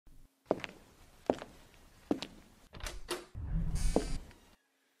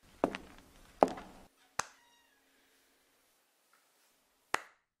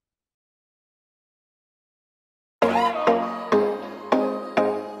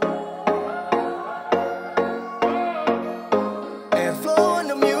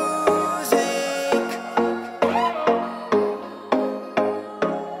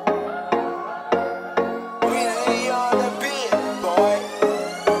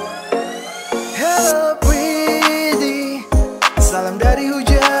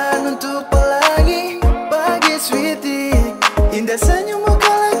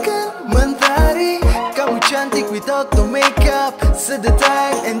at the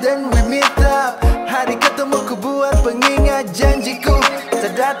time and then we meet up. Hari ketemu ku buat pengingat janjiku,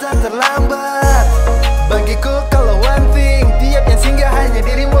 tak datang terlambat. Bagiku kalau one thing, tiap yang singgah hanya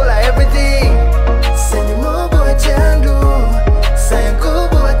dirimu lah everything. Senyummu buat candu,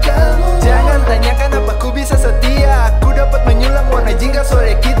 sayangku buat kamu. Jangan tanyakan apa ku bisa setia, ku dapat menyulam warna jingga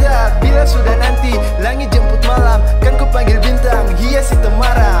sore kita. Bila sudah nanti langit jemput malam, kan ku panggil bintang hiasi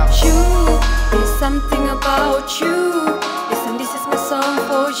temaram. You, there's something about you. Listen, this is my song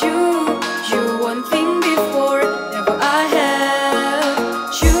for you. You one thing before, never I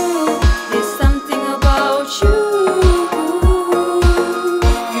have. You, there's something about you.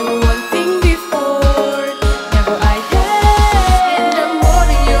 You one thing before, never I have. In the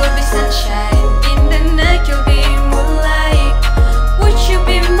morning you'll be sunshine, in the night you'll be moonlight. Would you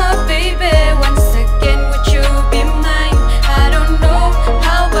be my baby? Once again, would you be mine? I don't know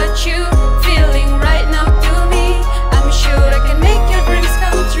how about you feeling right now to me. I'm sure I can make your dreams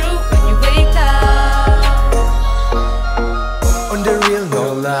come true when you wake up. On the real,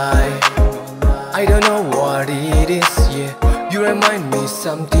 no lie, I don't know what it is, yeah. You remind me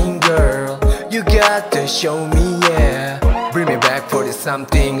something, girl. You got to show me, yeah. Bring me back for this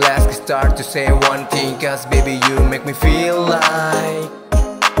something. Let's get start to say one thing, cause baby you make me feel like.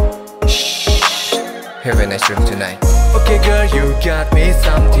 Shh, have a nice dream tonight. Okay girl, you got me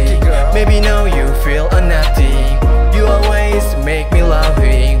something. Maybe now you feel a nothing. You always make me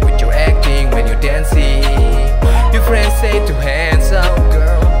laughing with your acting when you're dancing. Your friends say to hands up,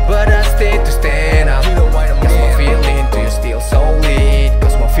 but I stay to stand up. Cause my feeling to you still solid.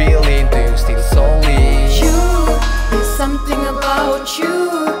 Cause my feeling to you still solid. You, there's something about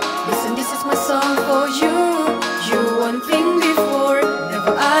you.